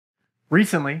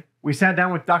Recently, we sat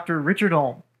down with Dr. Richard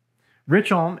Ulm.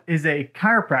 Rich Ulm is a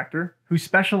chiropractor who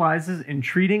specializes in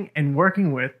treating and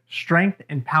working with strength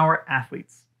and power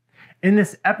athletes. In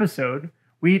this episode,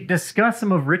 we discuss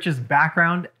some of Rich's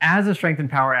background as a strength and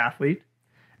power athlete,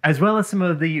 as well as some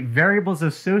of the variables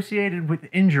associated with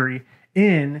injury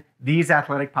in these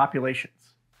athletic populations.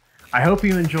 I hope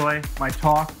you enjoy my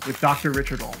talk with Dr.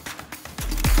 Richard Ulm.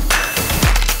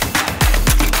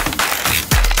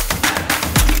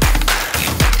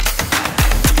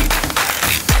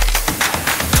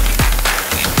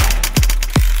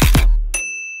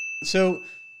 So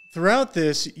throughout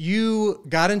this, you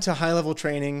got into high-level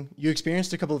training, you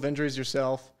experienced a couple of injuries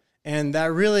yourself, and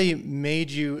that really made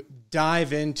you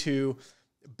dive into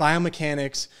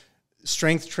biomechanics,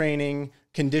 strength training,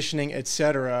 conditioning,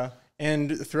 etc.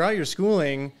 And throughout your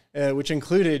schooling, which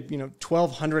included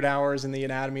 1,200 hours in the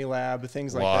anatomy lab,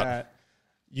 things like that,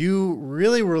 you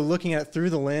really were looking at it through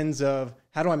the lens of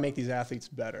how do I make these athletes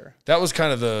better? That was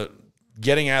kind of the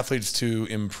getting athletes to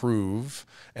improve,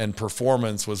 and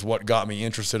performance was what got me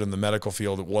interested in the medical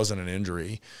field. It wasn't an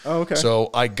injury. Oh, okay. So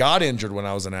I got injured when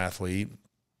I was an athlete.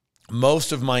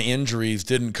 Most of my injuries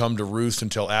didn't come to roost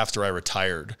until after I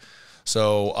retired.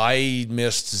 So I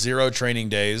missed 0 training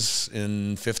days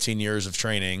in 15 years of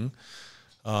training.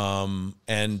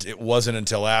 And it wasn't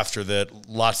until after that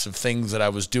lots of things that I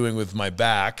was doing with my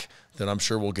back that I'm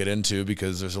sure we'll get into,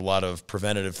 because there's a lot of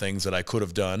preventative things that I could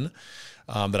have done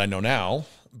that I know now.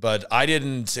 But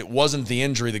it wasn't the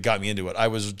injury that got me into it. I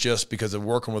was just, because of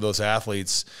working with those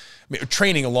athletes,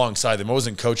 training alongside them. I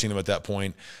wasn't coaching them at that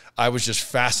point. I was just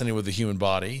fascinated with the human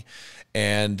body.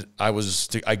 And I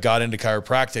got into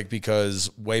chiropractic because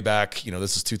way back,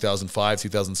 this is 2005,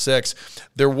 2006,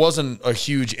 there wasn't a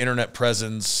huge internet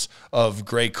presence of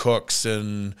Gray Cooks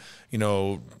and,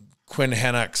 Quinn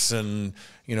Hennocks and,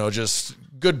 just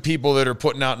good people that are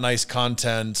putting out nice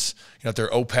content. Their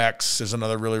OPEX is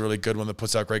another really, really good one that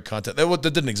puts out great content. That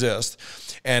didn't exist.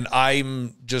 And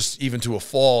I'm just, even to a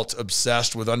fault,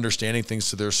 obsessed with understanding things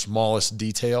to their smallest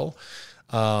detail.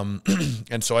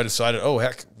 And so I decided,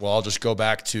 I'll just go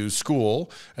back to school,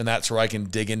 and that's where I can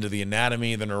dig into the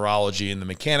anatomy, the neurology, and the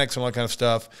mechanics and all that kind of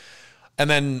stuff. And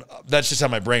then that's just how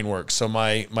my brain works. So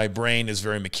my brain is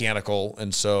very mechanical.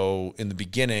 And so in the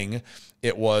beginning,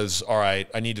 it was, all right,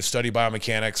 I need to study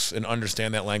biomechanics and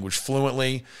understand that language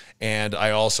fluently. And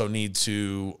I also need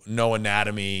to know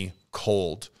anatomy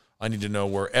cold. I need to know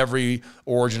where every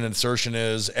origin insertion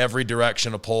is, every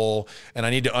direction of pull, and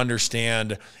I need to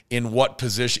understand in what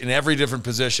position, in every different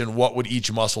position, what would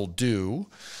each muscle do.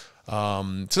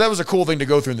 So that was a cool thing to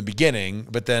go through in the beginning,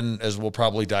 but then, as we'll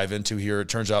probably dive into here, it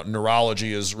turns out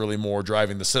neurology is really more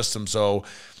driving the system. So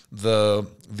the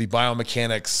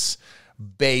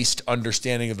biomechanics-based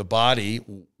understanding of the body,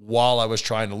 while I was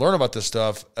trying to learn about this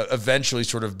stuff, eventually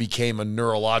sort of became a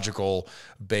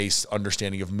neurological-based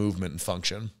understanding of movement and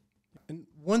function. And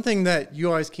one thing that you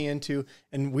always key into,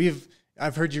 and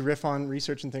I've heard you riff on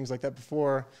research and things like that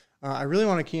before, I really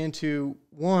want to key into,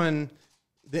 one,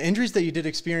 the injuries that you did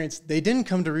experience, they didn't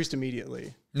come to roost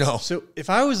immediately. No. So if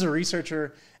I was a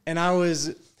researcher and I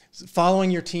was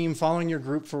following your team, following your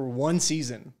group for one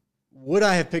season, would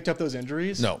I have picked up those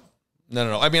injuries? No.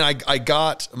 I mean, I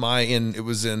got it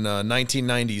was in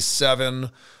 1997.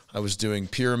 I was doing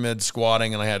pyramid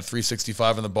squatting, and I had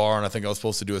 365 in the bar, and I think I was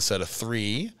supposed to do a set of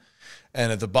 3.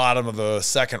 And at the bottom of the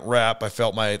second rep, I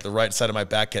felt the right side of my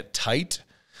back get tight.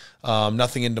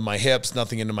 Nothing into my hips,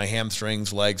 nothing into my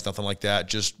hamstrings, legs, nothing like that,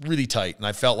 just really tight. And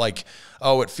I felt like,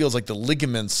 it feels like the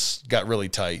ligaments got really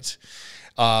tight.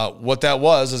 What that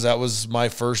was my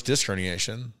first disc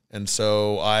herniation. And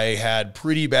so I had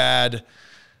pretty bad,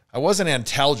 I wasn't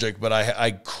antalgic, but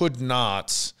I could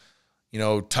not,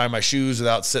 tie my shoes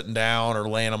without sitting down or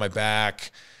laying on my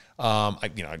back.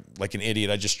 Like an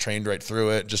idiot, I just trained right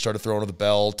through it, just started throwing to the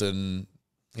belt, and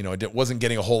I wasn't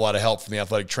getting a whole lot of help from the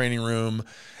athletic training room.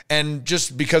 And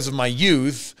just because of my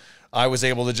youth, I was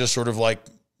able to just sort of like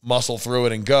muscle through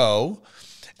it and go.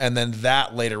 And then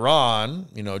that later on,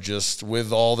 just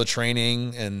with all the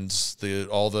training and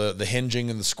all the hinging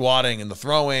and the squatting and the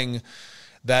throwing,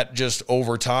 that just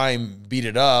over time beat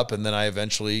it up. And then I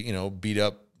eventually, beat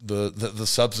up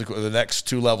the next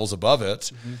 2 levels above it.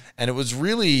 Mm-hmm. And it was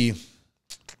really,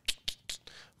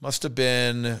 must have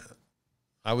been,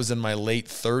 I was in my late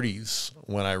 30s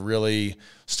when I really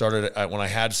started, when I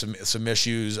had some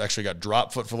issues. Actually got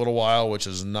drop foot for a little while, which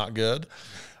is not good.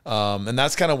 And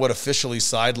that's kind of what officially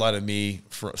sidelined me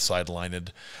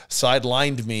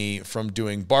from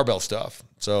doing barbell stuff.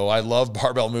 So I love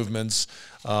barbell movements.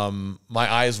 My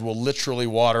eyes will literally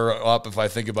water up if I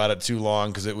think about it too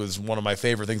long, because it was one of my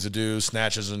favorite things to do,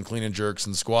 snatches and clean and jerks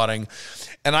and squatting.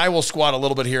 And I will squat a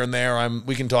little bit here and there.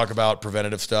 We can talk about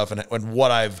preventative stuff and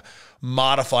what I've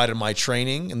modified in my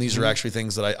training. And these are actually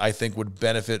things that I think would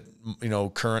benefit,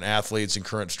 current athletes and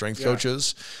current strength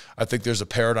coaches. I think there's a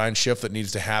paradigm shift that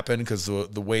needs to happen, because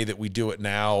the way that we do it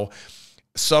now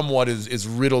somewhat is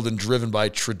riddled and driven by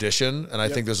tradition. And I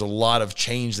think there's a lot of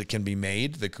change that can be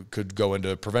made that could go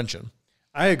into prevention.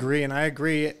 I agree. And I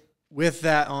agree with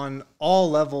that on all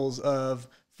levels,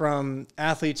 from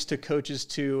athletes to coaches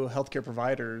to healthcare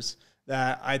providers,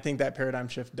 that I think that paradigm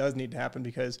shift does need to happen,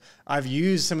 because I've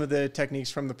used some of the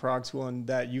techniques from the Prague School and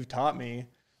that you've taught me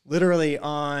literally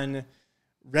on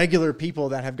regular people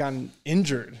that have gotten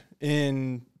injured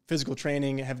in physical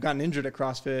training, have gotten injured at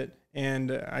CrossFit,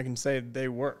 and I can say they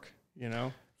work,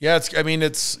 Yeah,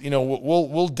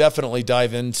 we'll definitely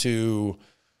dive into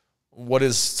what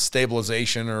is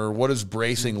stabilization, or what does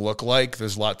bracing look like.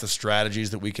 There's lots of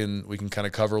strategies that we can kind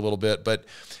of cover a little bit, but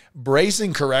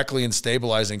bracing correctly and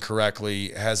stabilizing correctly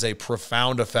has a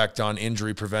profound effect on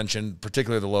injury prevention,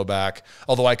 particularly the low back,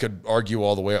 although I could argue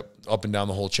all the way up and down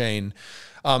the whole chain.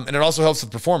 And it also helps with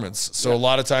performance. So a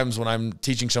lot of times when I'm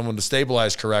teaching someone to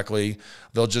stabilize correctly,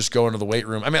 they'll just go into the weight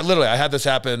room. I mean, literally, I had this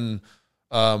happen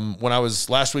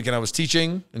last weekend I was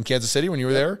teaching in Kansas City when you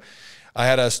were there. I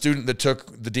had a student that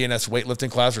took the DNS weightlifting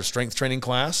class, or strength training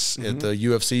class, at the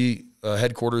UFC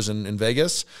headquarters in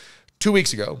Vegas 2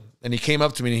 weeks ago. And he came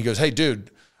up to me and he goes, "Hey, dude,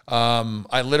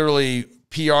 I literally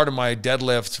PR'd in my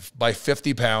deadlift by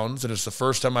 50 pounds, and it's the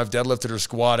first time I've deadlifted or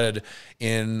squatted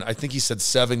in, I think he said,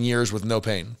 7 years with no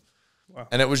pain." Wow.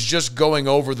 And it was just going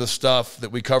over the stuff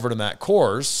that we covered in that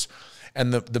course.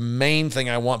 And the main thing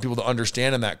I want people to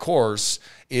understand in that course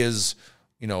is,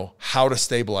 how to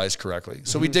stabilize correctly.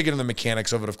 So we dig into the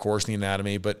mechanics of it, of course, and the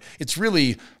anatomy, but it's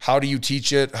really, how do you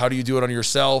teach it? How do you do it on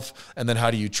yourself? And then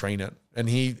how do you train it? And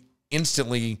he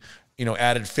instantly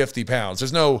added 50 pounds.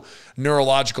 There's no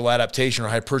neurological adaptation or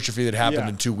hypertrophy that happened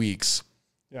in 2 weeks.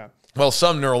 Yeah. Well,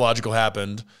 some neurological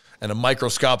happened, and a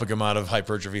microscopic amount of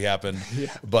hypertrophy happened.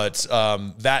 But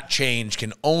that change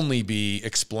can only be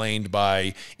explained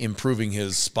by improving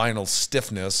his spinal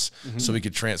stiffness, so he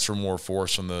could transfer more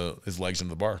force from his legs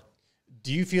into the bar.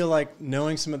 Do you feel like,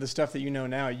 knowing some of the stuff that you know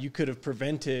now, you could have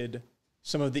prevented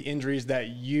some of the injuries that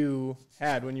you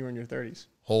had when you were in your 30s?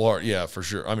 Wholehearted, yeah, for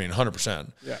sure.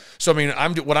 100%. Yeah. So,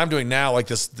 what I'm doing now, like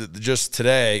this, just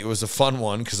today, it was a fun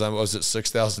one because I was at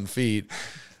 6,000 feet.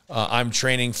 I'm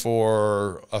training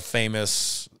for a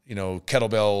famous,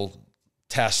 kettlebell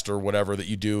test or whatever that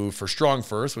you do for Strong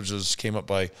First, which came up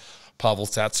by Pavel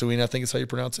Tatsuin, I think is how you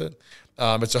pronounce it.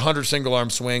 It's 100 single arm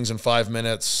swings in 5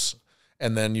 minutes,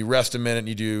 and then you rest a minute and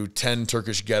you do 10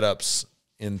 Turkish get-ups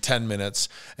in 10 minutes,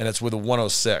 and it's with a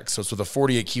 106. So it's with a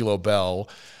 48 kilo bell.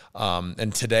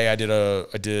 And today I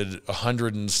did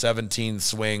 117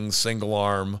 swings, single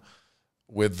arm,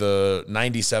 with the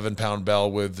 97-pound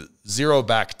bell, with zero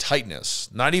back tightness,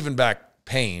 not even back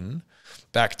pain,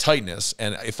 back tightness.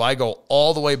 And if I go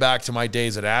all the way back to my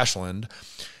days at Ashland,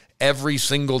 every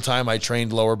single time I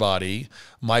trained lower body,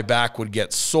 my back would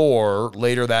get sore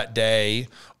later that day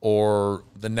or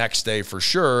the next day for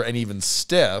sure, and even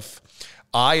stiff.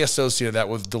 I associated that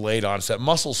with delayed onset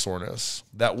muscle soreness.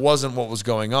 That wasn't what was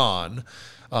going on.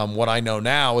 What I know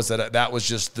now is that was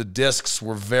just the discs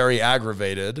were very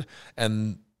aggravated,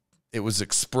 and it was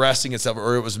expressing itself,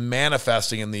 or it was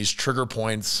manifesting in these trigger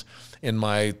points in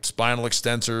my spinal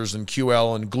extensors and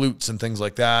QL and glutes and things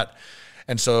like that.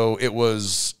 And so it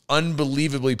was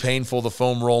unbelievably painful to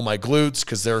foam roll my glutes,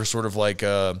 because they're sort of like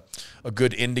a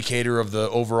good indicator of the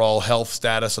overall health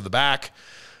status of the back.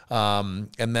 And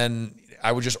then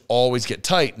I would just always get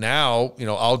tight. Now,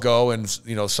 I'll go and,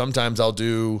 sometimes I'll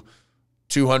do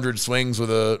 200 swings with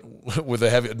a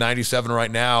heavy 97 right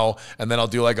now, and then I'll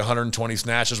do like 120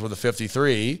 snatches with a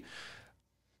 53.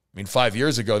 5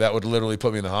 years ago, that would literally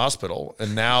put me in the hospital.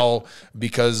 And now,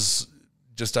 because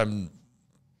I'm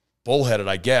bullheaded,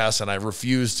 I guess, and I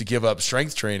refuse to give up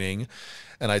strength training,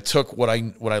 and I took what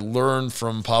I learned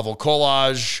from Pavel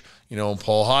Kolaj,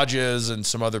 Paul Hodges and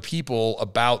some other people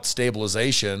about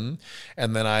stabilization.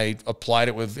 And then I applied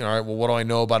it with, all right, well, what do I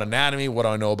know about anatomy? What do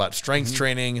I know about strength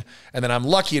training? And then I'm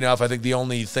lucky enough, I think the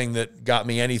only thing that got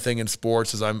me anything in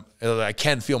sports is I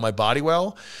can feel my body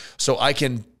well. So I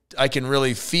can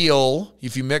really feel,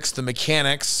 if you mix the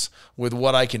mechanics with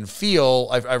what I can feel,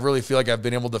 I really feel like I've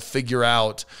been able to figure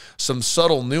out some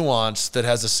subtle nuance that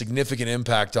has a significant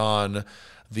impact on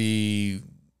the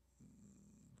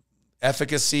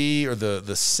efficacy or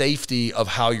the safety of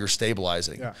how you're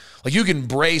stabilizing. Yeah. Like you can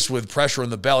brace with pressure in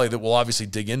the belly that we'll obviously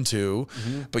dig into,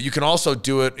 but you can also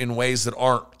do it in ways that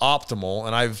aren't optimal.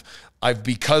 And I've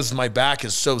because my back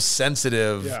is so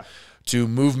sensitive to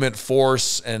movement,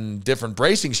 force, and different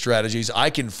bracing strategies, I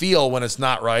can feel when it's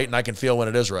not right and I can feel when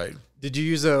it is right. Did you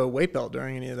use a weight belt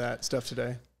during any of that stuff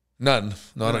today? None.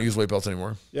 No, I don't use weight belts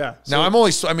anymore. Yeah. So, now I'm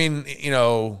only, I mean, you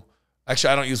know,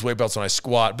 actually I don't use weight belts when I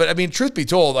squat, but I mean, truth be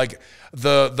told, like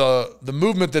the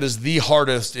movement that is the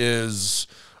hardest is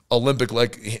Olympic,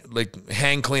 like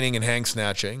hang cleaning and hang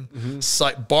snatching,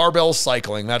 barbell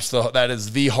cycling. That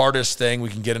is the hardest thing. We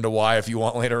can get into why if you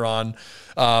want later on.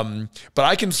 But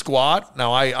I can squat.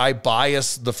 Now I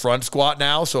bias the front squat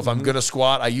now. So if I'm going to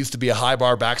squat, I used to be a high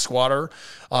bar back squatter.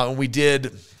 We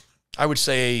did, I would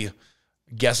say,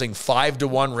 guessing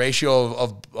 5-to-1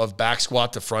 ratio of back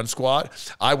squat to front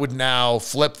squat. I would now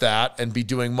flip that and be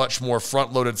doing much more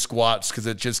front loaded squats because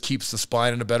it just keeps the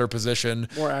spine in a better position.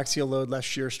 More axial load, less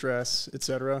shear stress,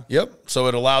 etc. Yep. So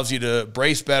it allows you to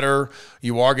brace better.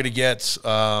 You are going to get,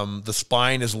 the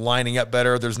spine is lining up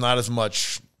better. There's not as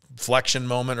much flexion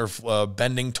moment or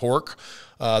bending torque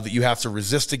that you have to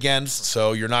resist against.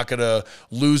 So you're not going to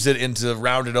lose it into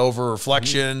rounded over or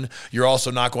flexion. You're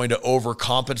also not going to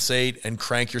overcompensate and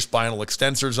crank your spinal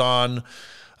extensors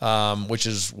on, which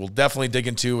is, we'll definitely dig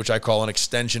into, which I call an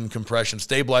extension compression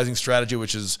stabilizing strategy,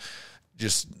 which is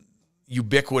just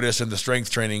ubiquitous in the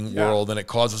strength training world. And it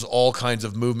causes all kinds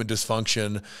of movement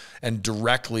dysfunction and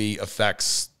directly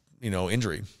affects,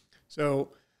 injury. So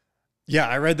yeah,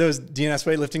 I read those DNS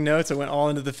weightlifting notes. I went all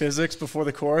into the physics before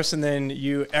the course, and then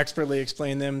you expertly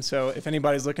explained them. So if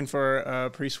anybody's looking for a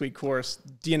pretty sweet course,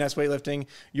 DNS weightlifting,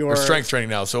 or strength training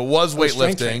now. So it was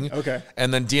weightlifting. Okay.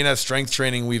 And then DNS strength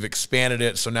training, we've expanded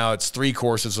it. So now it's 3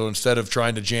 courses. So instead of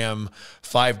trying to jam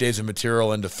 5 days of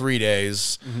material into 3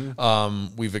 days,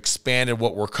 we've expanded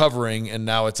what we're covering, and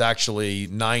now it's actually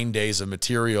 9 days of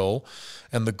material.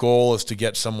 And the goal is to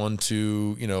get someone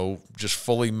to, just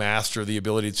fully master the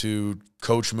ability to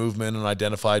coach movement and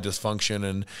identify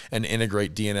dysfunction and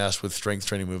integrate DNS with strength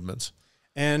training movements.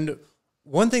 And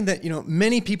one thing that,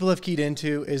 many people have keyed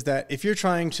into is that if you're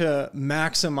trying to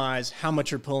maximize how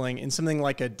much you're pulling in something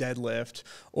like a deadlift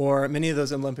or many of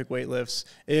those Olympic weightlifts,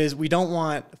 is we don't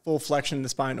want full flexion in the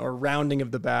spine or rounding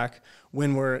of the back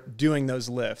when we're doing those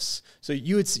lifts. So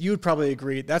you would probably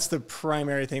agree that's the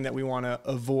primary thing that we want to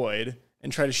avoid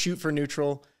and try to shoot for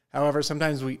neutral. However,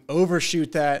 sometimes we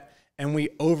overshoot that and we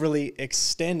overly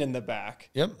extend in the back.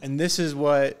 Yep. And this is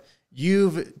what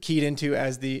you've keyed into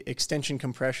as the extension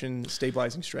compression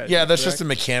stabilizing strategy. Yeah, that's correct? just a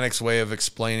mechanics way of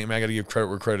explaining. I got to give credit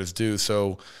where credit's due.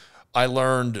 So I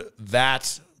learned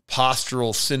that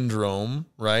postural syndrome,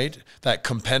 right? That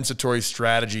compensatory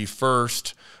strategy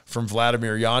first from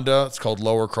Vladimir Janda. It's called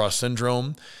lower cross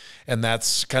syndrome. And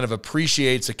that's kind of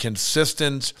appreciates a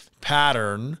consistent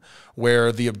pattern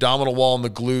where the abdominal wall and the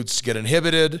glutes get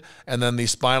inhibited, and then the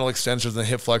spinal extensors and the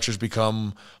hip flexors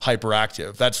become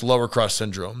hyperactive. That's lower cross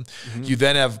syndrome. You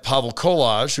then have Pavel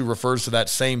Kolaj, who refers to that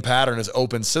same pattern as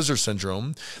open scissor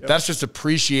syndrome. That's just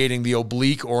appreciating the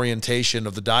oblique orientation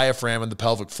of the diaphragm and the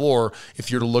pelvic floor if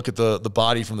you're to look at the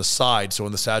body from the side, so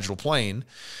in the sagittal plane.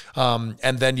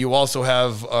 And then you also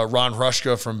have Ron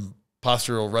Hrushka from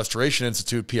Postural Restoration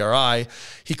Institute, PRI.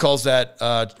 He calls that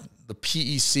the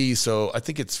PEC, so I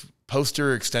think it's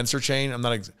posterior extensor chain. I'm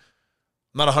not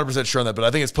 100% sure on that, but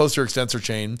I think it's posterior extensor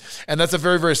chain. And that's a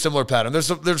very, very similar pattern.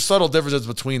 There's subtle differences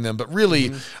between them, but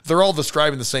really they're all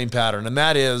describing the same pattern. And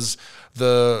that is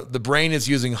the brain is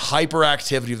using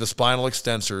hyperactivity of the spinal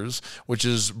extensors, which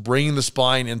is bringing the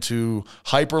spine into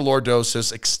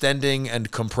hyperlordosis, extending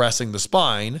and compressing the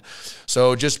spine.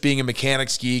 So just being a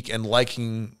mechanics geek and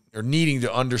liking or needing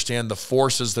to understand the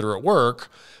forces that are at work,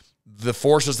 the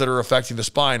forces that are affecting the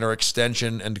spine are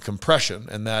extension and compression,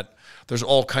 and that there's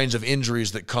all kinds of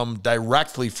injuries that come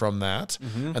directly from that,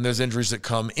 and there's injuries that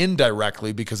come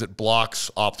indirectly because it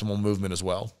blocks optimal movement as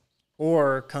well.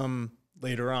 Or come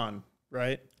later on,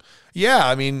 right? Yeah,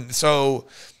 I mean, so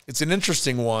it's an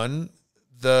interesting one.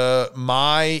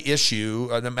 My issue,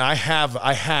 I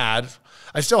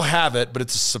still have it, but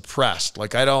it's suppressed.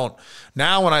 Like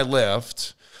now when I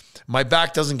lift, my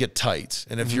back doesn't get tight.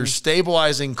 And if you're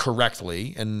stabilizing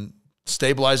correctly, and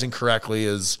stabilizing correctly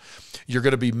is you're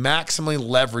going to be maximally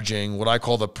leveraging what I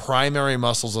call the primary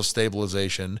muscles of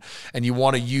stabilization. And you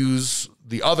want to use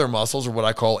the other muscles, or what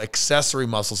I call accessory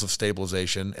muscles of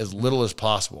stabilization, as little as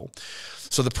possible.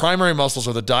 So the primary muscles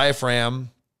are the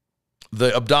diaphragm,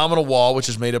 the abdominal wall, which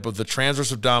is made up of the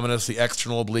transverse abdominis, the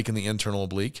external oblique, and the internal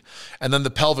oblique, and then the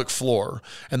pelvic floor.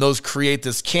 And those create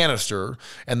this canister,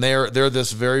 and they're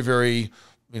this very, very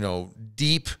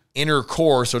deep inner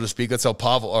core, so to speak. That's how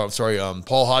Paul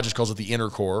Hodges calls it the inner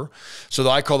core. So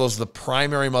I call those the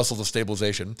primary muscles of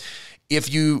stabilization.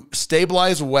 If you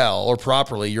stabilize well or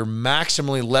properly, you're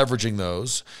maximally leveraging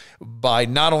those by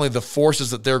not only the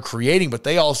forces that they're creating, but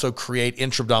they also create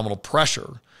intra-abdominal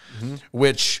pressure,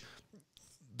 which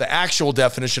the actual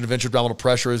definition of intra-abdominal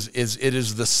pressure is it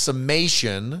is the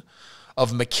summation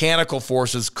of mechanical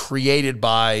forces created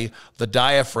by the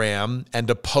diaphragm and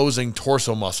opposing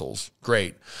torso muscles.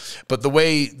 Great. But the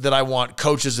way that I want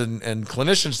coaches and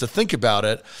clinicians to think about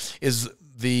it is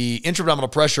the intra-abdominal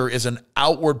pressure is an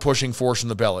outward pushing force in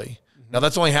the belly. Now,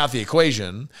 that's only half the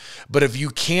equation, but if you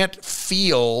can't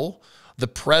feel the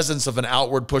presence of an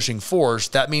outward pushing force,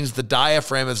 that means the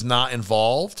diaphragm is not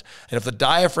involved. And if the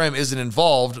diaphragm isn't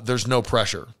involved, there's no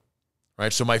pressure.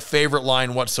 Right? So my favorite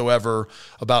line whatsoever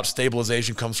about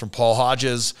stabilization comes from Paul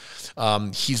Hodges.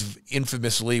 He's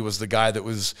infamously was the guy that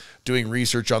was doing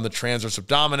research on the transverse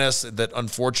abdominis that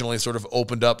unfortunately sort of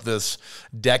opened up this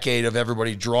decade of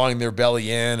everybody drawing their belly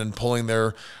in and pulling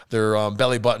their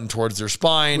belly button towards their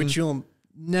spine. Which you'll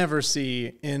never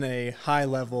see in a high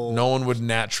level. No one would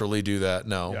naturally do that.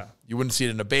 No. Yeah. You wouldn't see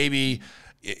it in a baby.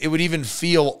 It would even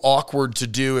feel awkward to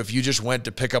do if you just went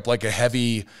to pick up like a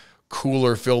heavy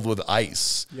cooler filled with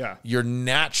ice. Yeah. Your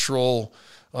natural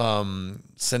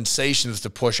sensation is to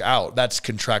push out. That's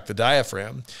contract the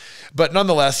diaphragm. But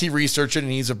nonetheless, he researched it,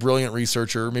 and he's a brilliant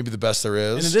researcher, maybe the best there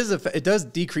is. And it does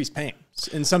decrease pain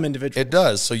in some individuals. It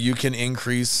does. So you can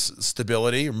increase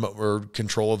stability or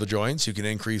control of the joints. You can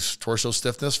increase torso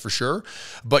stiffness for sure,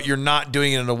 but you're not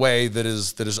doing it in a way that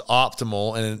is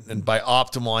optimal. And by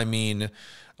optimal, I mean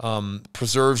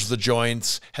preserves the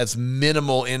joints, has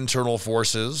minimal internal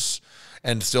forces,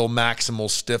 and still maximal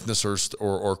stiffness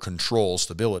or control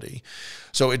stability.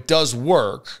 So it does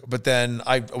work, but then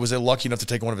I was lucky enough to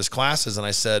take one of his classes, and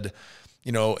I said,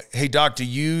 hey, doc, do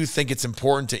you think it's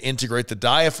important to integrate the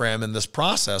diaphragm in this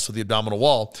process with the abdominal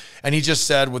wall? And he just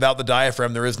said, without the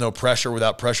diaphragm, there is no pressure.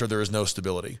 Without pressure, there is no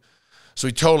stability. So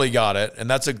he totally got it. And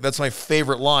that's my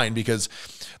favorite line, because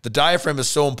the diaphragm is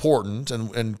so important,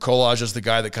 and Collage is the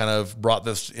guy that kind of brought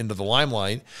this into the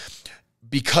limelight,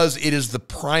 because it is the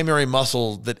primary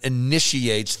muscle that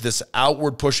initiates this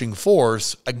outward pushing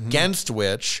force against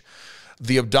which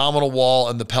the abdominal wall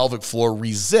and the pelvic floor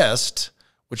resist,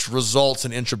 which results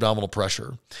in intra-abdominal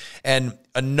pressure. And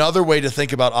another way to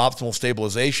think about optimal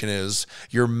stabilization is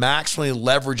you're maximally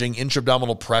leveraging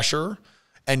intra-abdominal pressure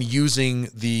and using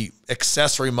the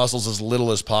accessory muscles as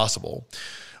little as possible.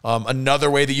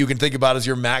 Another way that you can think about is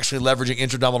you're maximally leveraging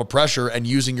intra-abdominal pressure and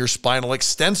using your spinal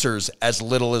extensors as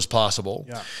little as possible.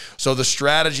 Yeah. So the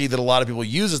strategy that a lot of people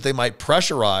use is they might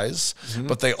pressurize,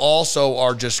 but they also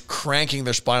are just cranking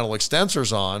their spinal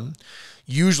extensors on,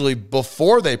 usually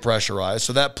before they pressurize.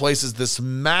 So that places this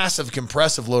massive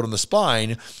compressive load on the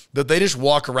spine that they just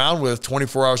walk around with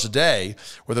 24 hours a day,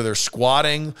 whether they're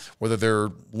squatting, whether they're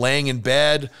laying in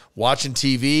bed, watching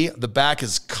TV. The back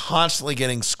is constantly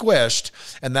getting squished,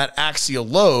 and that axial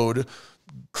load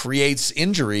creates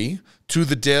injury to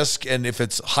the disc, and if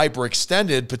it's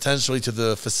hyperextended, potentially to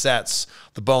the facets,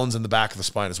 the bones in the back of the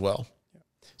spine as well.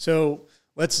 So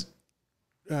let's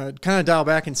kind of dial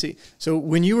back and see. So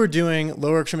when you were doing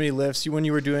lower extremity lifts, when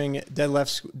you were doing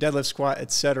deadlift, squat,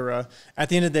 etc., at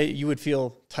the end of the day, you would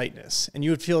feel tightness, and you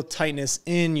would feel tightness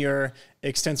in your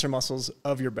extensor muscles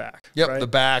of your back. Yep, right? The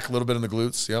back, a little bit in the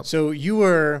glutes. Yep. So you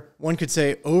were, one could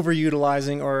say,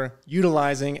 overutilizing or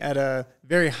utilizing at a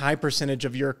very high percentage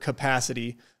of your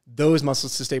capacity those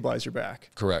muscles to stabilize your back.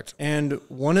 Correct. And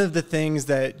one of the things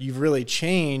that you've really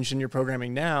changed in your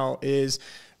programming now is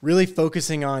really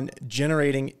focusing on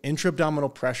generating intra-abdominal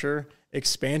pressure,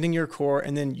 expanding your core,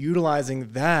 and then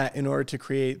utilizing that in order to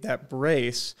create that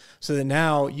brace so that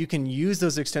now you can use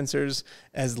those extensors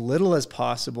as little as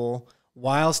possible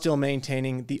while still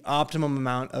maintaining the optimum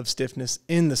amount of stiffness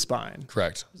in the spine.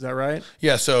 Correct. Is that right?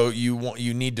 Yeah, so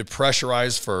you need to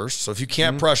pressurize first. So if you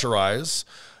can't pressurize,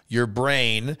 your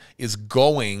brain is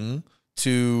going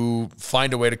to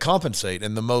find a way to compensate.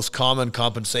 And the most common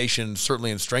compensation, certainly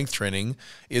in strength training,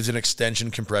 is an extension,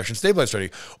 compression, stabilized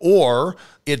training. Or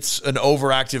it's an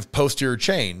overactive posterior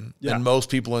chain. Yeah. And most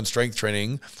people in strength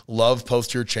training love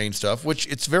posterior chain stuff, which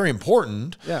it's very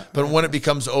important. Yeah. But when it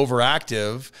becomes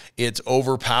overactive, it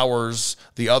overpowers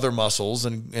the other muscles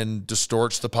and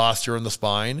distorts the posture in the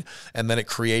spine. And then it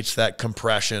creates that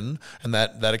compression and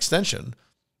that extension.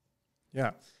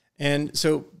 Yeah. And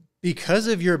so because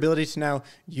of your ability to now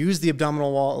use the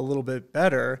abdominal wall a little bit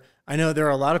better, I know there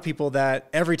are a lot of people that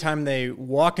every time they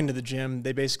walk into the gym,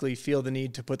 they basically feel the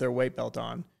need to put their weight belt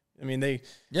on. I mean, they,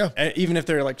 Yeah. even if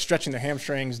they're like stretching their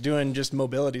hamstrings, doing just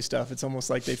mobility stuff, it's almost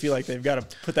like they feel like they've got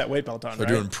to put that weight belt on. They're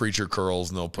doing preacher curls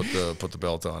and they'll put the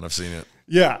belt on. I've seen it.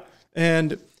 Yeah.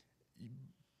 And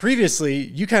previously,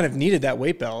 you kind of needed that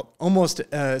weight belt. Almost,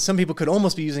 some people could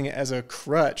almost be using it as a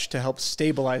crutch to help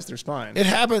stabilize their spine. It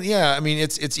happened, yeah. I mean,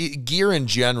 it's gear in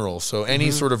general. So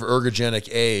any sort of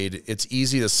ergogenic aid, it's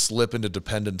easy to slip into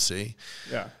dependency.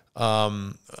 Yeah.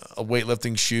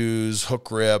 Weightlifting shoes, hook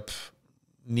grip,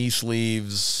 knee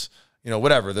sleeves,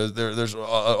 whatever. There's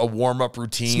a warm up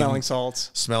routine. Smelling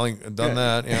salts.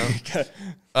 That. Yeah.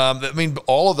 I mean,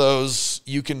 all of those,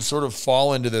 you can sort of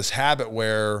fall into this habit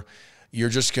where you're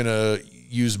just going to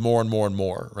use more and more and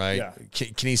more, right? Yeah.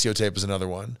 Kinesio tape is another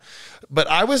one. But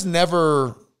I was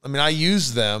never, I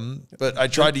used them, but I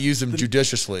tried to use them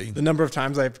judiciously. The number of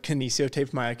times I've kinesio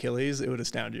taped my Achilles, it would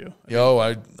astound you.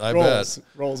 I bet.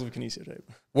 Rolls of kinesio tape.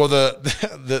 Well,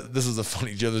 this is a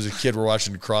funny joke. There's a kid we're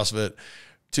watching CrossFit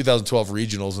 2012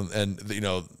 regionals, and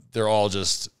they're all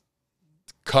just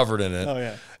covered in it. Oh,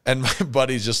 yeah. And my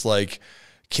buddy's just like,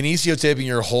 kinesio taping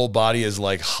your whole body is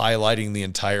like highlighting the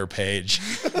entire page.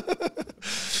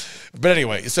 But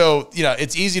anyway, so,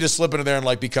 it's easy to slip into there and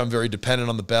like become very dependent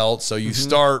on the belt. So you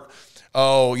start,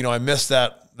 I missed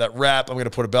that rep, I'm going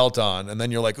to put a belt on. And then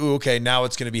you're like, ooh, okay, now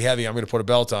it's going to be heavy, I'm going to put a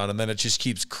belt on. And then it just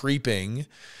keeps creeping.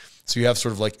 So you have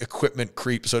sort of like equipment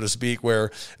creep, so to speak,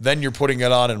 where then you're putting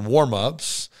it on in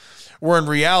warm-ups, where in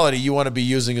reality, you want to be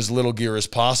using as little gear as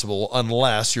possible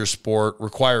unless your sport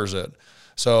requires it.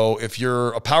 So if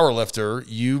you're a power lifter,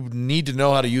 you need to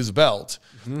know how to use a belt.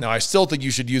 Now, I still think you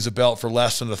should use a belt for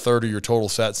less than a third of your total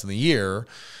sets in the year,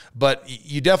 but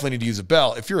you definitely need to use a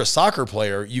belt. If you're a soccer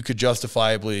player, you could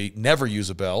justifiably never use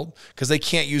a belt because they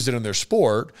can't use it in their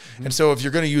sport. And so if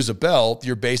you're going to use a belt,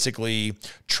 you're basically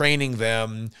training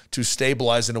them to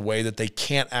stabilize in a way that they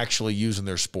can't actually use in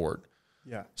their sport.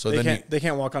 Yeah. So they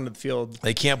can't walk onto the field.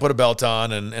 They can't put a belt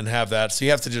on and have that. So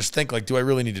you have to just think like, do I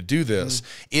really need to do this?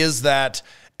 Is that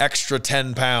extra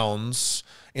 10 pounds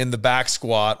in the back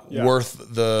squat worth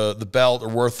the belt or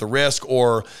worth the risk?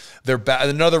 Or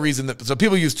another reason so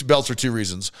people use belts for two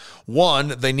reasons. One,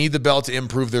 they need the belt to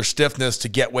improve their stiffness to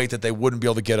get weight that they wouldn't be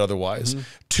able to get otherwise.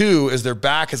 Two is their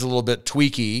back is a little bit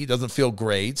tweaky, doesn't feel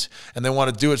great, and they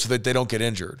want to do it so that they don't get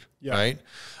injured, right?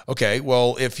 Okay,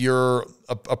 well, if you're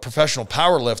a professional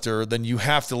power lifter, then you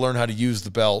have to learn how to use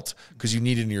the belt because you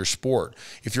need it in your sport.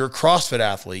 If you're a CrossFit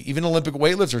athlete, even Olympic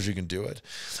weightlifters, you can do it.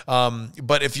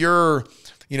 But if you're,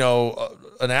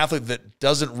 an athlete that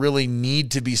doesn't really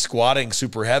need to be squatting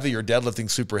super heavy or deadlifting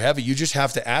super heavy, you just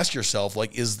have to ask yourself,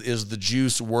 like, is the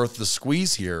juice worth the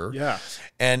squeeze here? Yeah.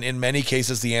 And in many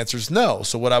cases, the answer is no.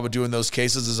 So what I would do in those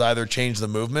cases is either change the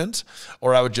movement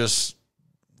or I would just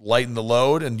lighten the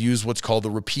load and use what's called the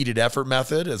repeated effort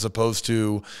method as opposed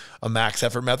to a max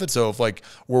effort method. So if like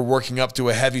we're working up to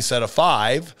a heavy set of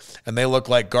 5 and they look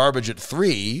like garbage at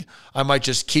 3, I might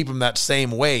just keep them that same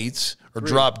weight or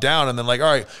drop down and then like,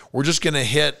 all right, we're just going to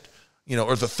hit,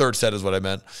 or the third set is what I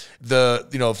meant.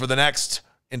 For the next,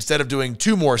 instead of doing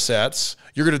 2 more sets,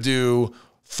 you're going to do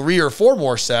 3 or 4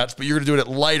 more sets, but you're going to do it at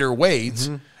lighter weights.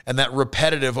 And that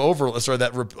repetitive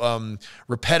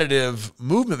repetitive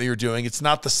movement that you're doing, it's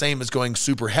not the same as going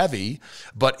super heavy,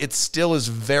 but it still is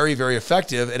very, very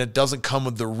effective, and it doesn't come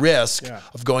with the risk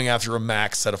of going after a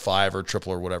max set of 5 or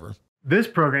triple or whatever. This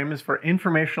program is for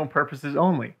informational purposes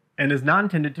only and is not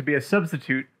intended to be a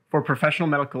substitute for professional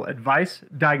medical advice,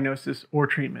 diagnosis, or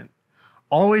treatment.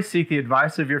 Always seek the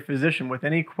advice of your physician with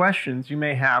any questions you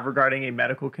may have regarding a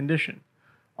medical condition.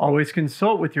 Always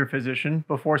consult with your physician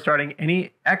before starting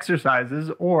any exercises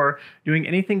or doing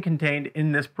anything contained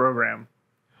in this program.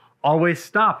 Always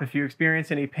stop if you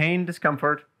experience any pain,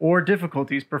 discomfort, or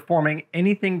difficulties performing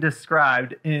anything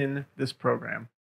described in this program.